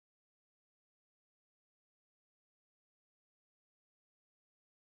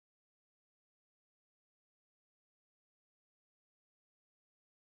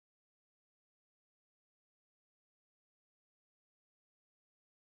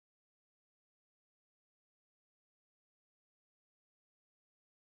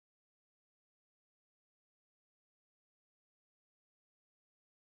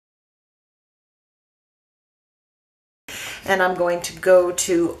and I'm going to go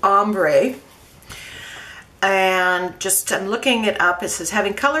to ombre. And just I'm looking it up. It says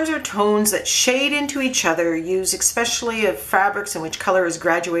having colors or tones that shade into each other, use especially of fabrics in which color is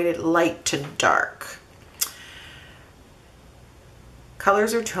graduated light to dark.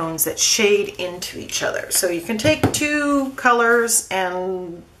 Colors or tones that shade into each other. So you can take two colors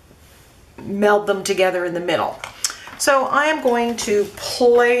and meld them together in the middle. So I am going to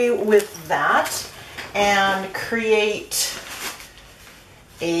play with that and create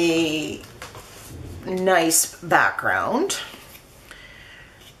a nice background.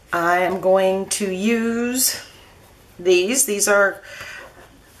 I am going to use these are,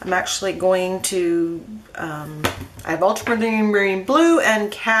 I'm actually going to, I have ultramarine blue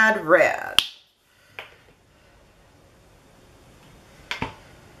and ICAD red.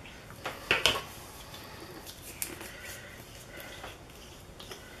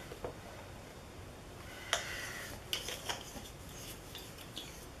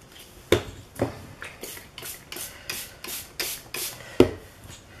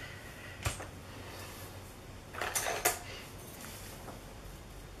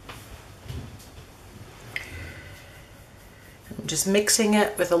 Just mixing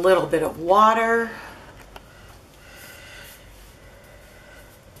it with a little bit of water.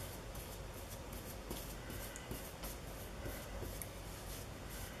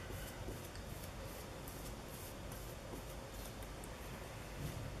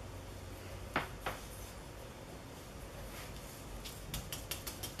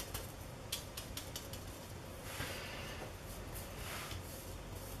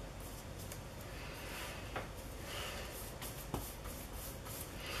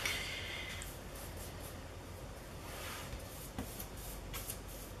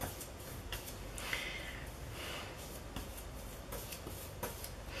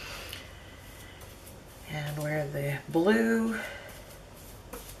 And where the blue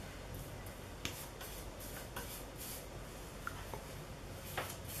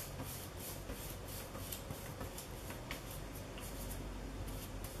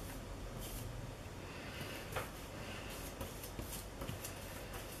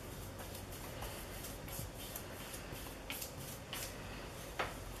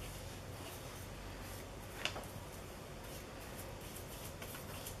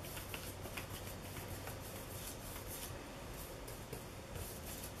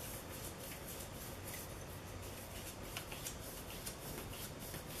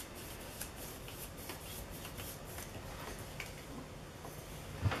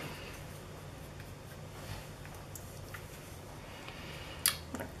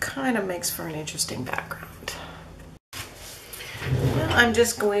kind of makes for an interesting background. Now I'm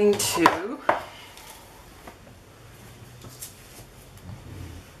just going to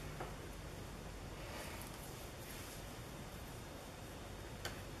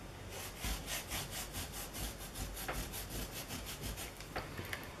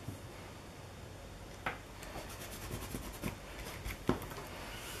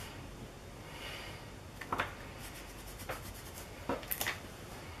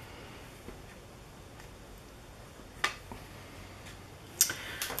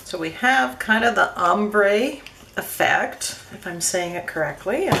so we have kind of the ombre effect, if I'm saying it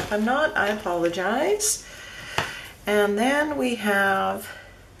correctly, and if I'm not, I apologize. And then we have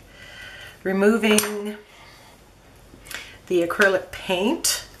removing the acrylic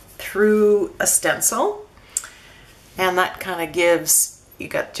paint through a stencil, and that kind of gives, you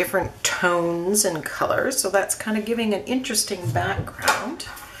got different tones and colors, so that's kind of giving an interesting background.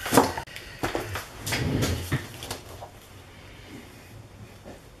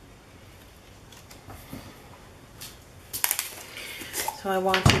 So I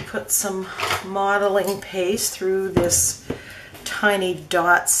want to put some modeling paste through this tiny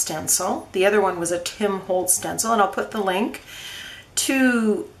dot stencil. The other one was a Tim Holtz stencil, and I'll put the link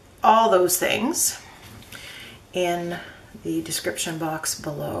to all those things in the description box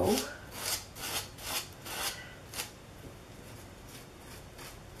below.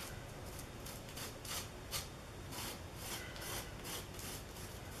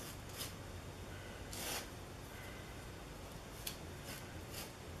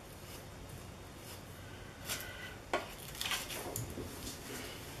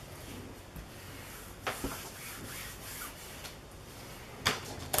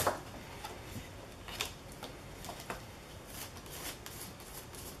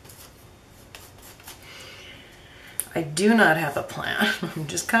 I do not have a plan. I'm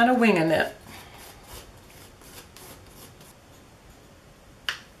just kind of winging it.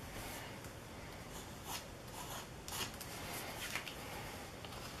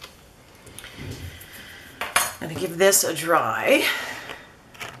 And give this a dry.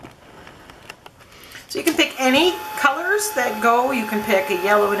 So you can pick any colors that go. You can pick a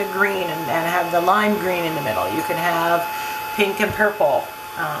yellow and a green and have the lime green in the middle. You can have pink and purple.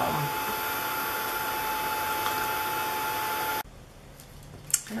 I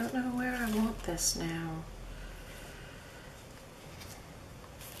don't know where I want this now.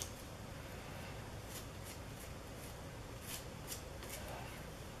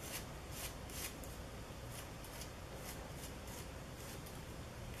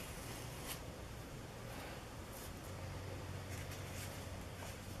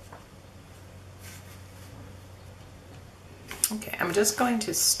 Okay, I'm just going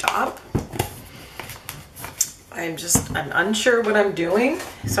to stop. I'm unsure what I'm doing,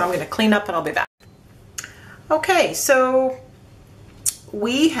 so I'm going to clean up and I'll be back. Okay, so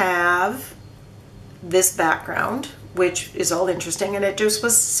we have this background, which is all interesting, and it just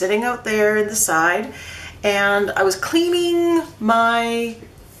was sitting out there in the side, and I was cleaning my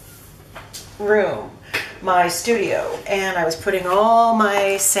room, my studio, and I was putting all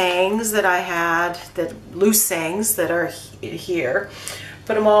my sayings that I had, that loose sayings that are here,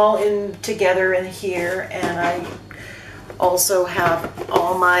 put them all in together in here, and I also have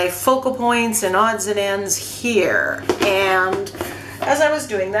all my focal points and odds and ends here. And as I was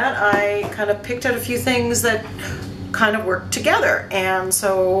doing that, I kind of picked out a few things that kind of work together, and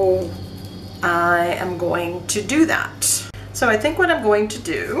so I am going to do that. So I think what I'm going to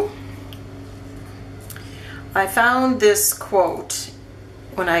do, I found this quote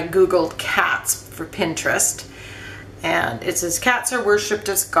when I googled cats for Pinterest, and it says, cats are worshipped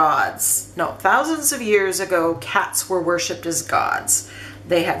as gods. No, thousands of years ago, cats were worshipped as gods.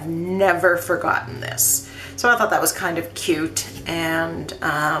 They have never forgotten this. So I thought that was kind of cute, and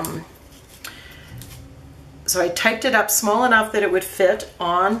so I typed it up small enough that it would fit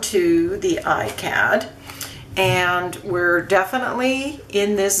onto the ICAD, and we're definitely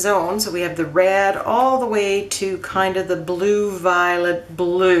in this zone. So we have the red all the way to kind of the blue, violet,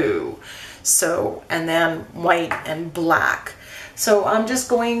 blue. So, and then white and black. So I'm just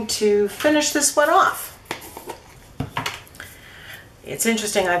going to finish this one off. It's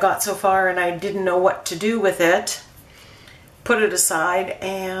interesting, I got so far and I didn't know what to do with it. Put it aside,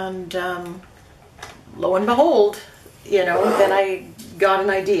 and lo and behold, you know, then I got an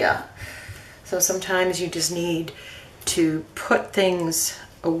idea. So sometimes you just need to put things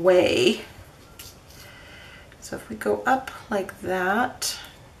away. So if we go up like that,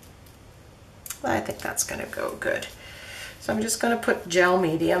 I think that's going to go good. So I'm just going to put gel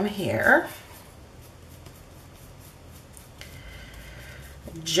medium here.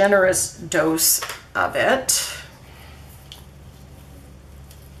 A generous dose of it.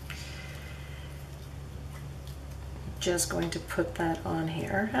 Just going to put that on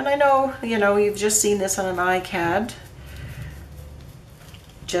here. And I know, you know, you've just seen this on an ICAD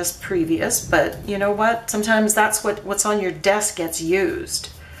just previous, but you know what? Sometimes that's what's on your desk gets used.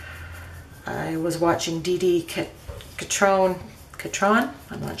 I was watching Didi Catron,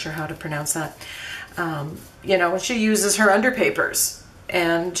 I'm not sure how to pronounce that. You know, she uses her underpapers,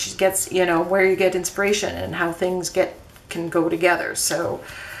 and she gets, you know, where you get inspiration and how things can go together. So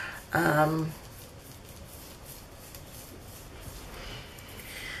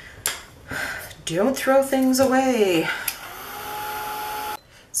don't throw things away.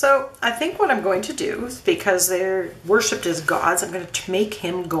 So I think what I'm going to do is, because they're worshipped as gods, I'm going to make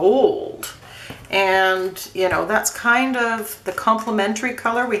him gold. And, you know, that's kind of the complementary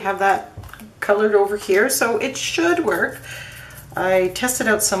color. We have that colored over here, so it should work. I tested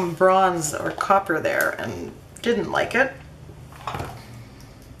out some bronze or copper there and didn't like it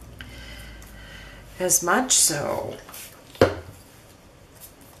as much, so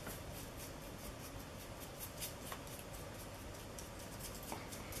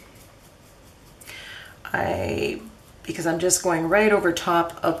because I'm just going right over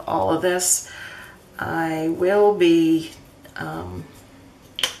top of all of this, I will be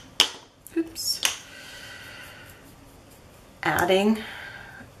adding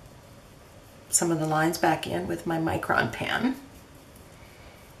some of the lines back in with my micron pen.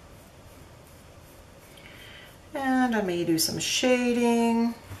 And I may do some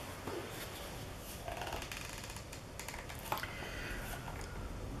shading.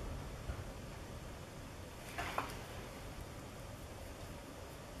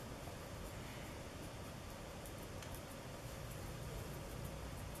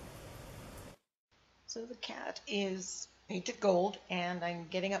 So the cat is painted gold, and I'm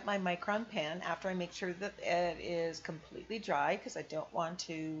getting up my micron pen after I make sure that it is completely dry, because I don't want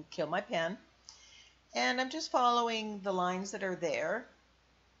to kill my pen. And I'm just following the lines that are there.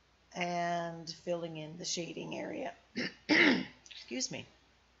 and filling in the shading area. Excuse me.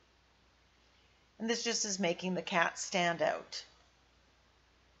 And this just is making the cat stand out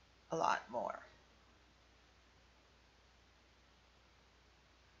a lot more.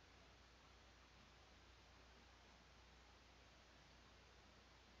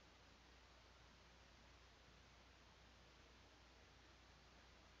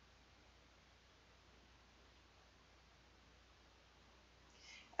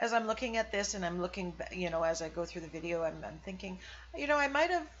 As I'm looking at this and I'm looking, as I go through the video, I'm thinking, I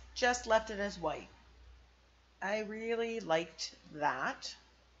might have just left it as white. I really liked that.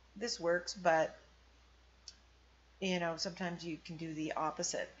 This works, but sometimes you can do the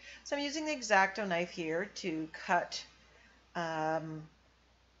opposite. So I'm using the X-Acto knife here to cut and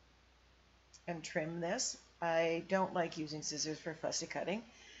trim this. I don't like using scissors for fussy cutting.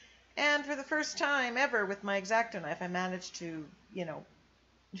 And for the first time ever with my X-Acto knife, I managed to,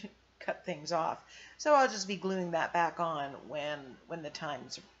 cut things off. So I'll just be gluing that back on when the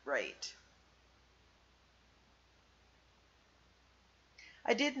time's right.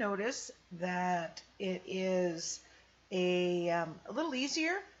 I did notice that it is a little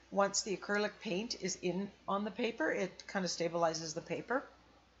easier once the acrylic paint is in on the paper. It kind of stabilizes the paper.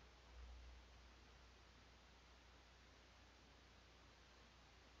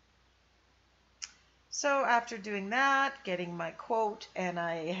 So after doing that, getting my quote, and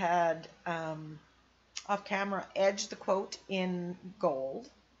I had off camera edged the quote in gold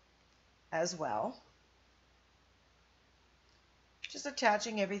as well. Just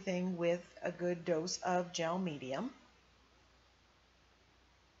attaching everything with a good dose of gel medium.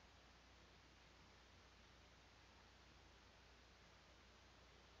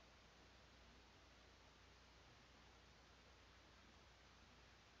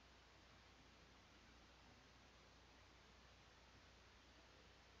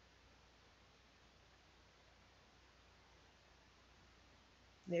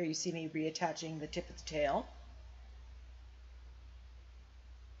 There you see me reattaching the tip of the tail.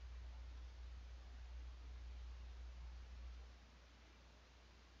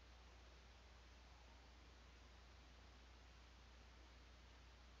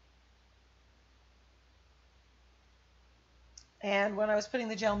 And when I was putting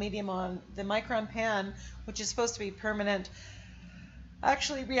the gel medium on, the micron pen, which is supposed to be permanent,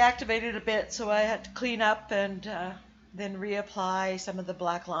 actually reactivated a bit, so I had to clean up and then reapply some of the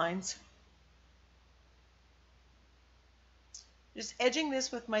black lines. Just edging this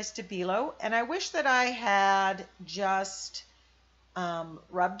with my Stabilo, and I wish that I had just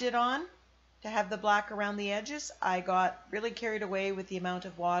rubbed it on to have the black around the edges. I got really carried away with the amount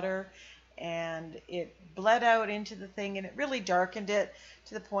of water, and it bled out into the thing, and it really darkened it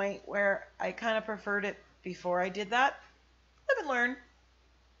to the point where I kind of preferred it before I did that. Live and learn.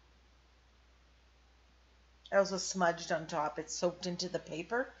 I also smudged on top. It soaked into the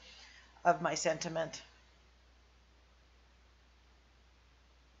paper of my sentiment.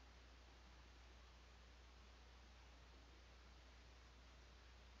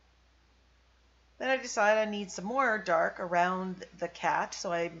 Then I decided I need some more dark around the cat,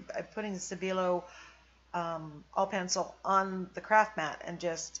 so I'm putting the Stabilo all pencil on the craft mat and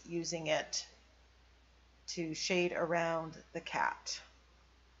just using it to shade around the cat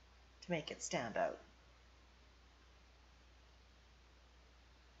to make it stand out.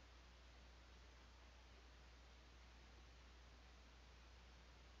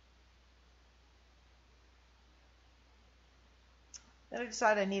 Then I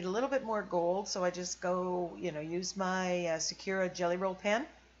decided I need a little bit more gold, so I just go, use my Sakura Jelly Roll pen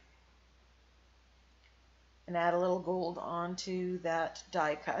and add a little gold onto that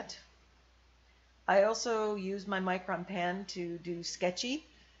die cut. I also use my micron pen to do sketchy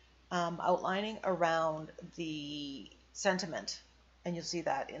outlining around the sentiment, and you'll see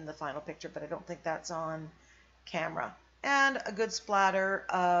that in the final picture, but I don't think that's on camera. And a good splatter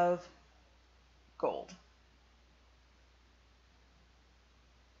of gold.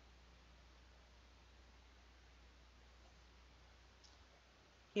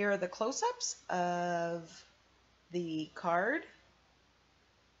 Here are the close-ups of the card.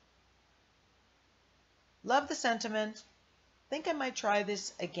 Love the sentiment. Think I might try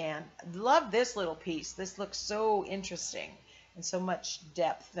this again. Love this little piece. This looks so interesting and so much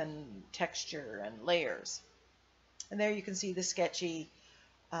depth and texture and layers. And there you can see the sketchy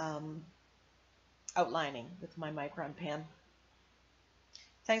outlining with my micron pen.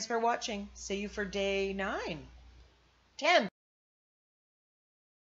 Thanks for watching. See you for day 9. 10.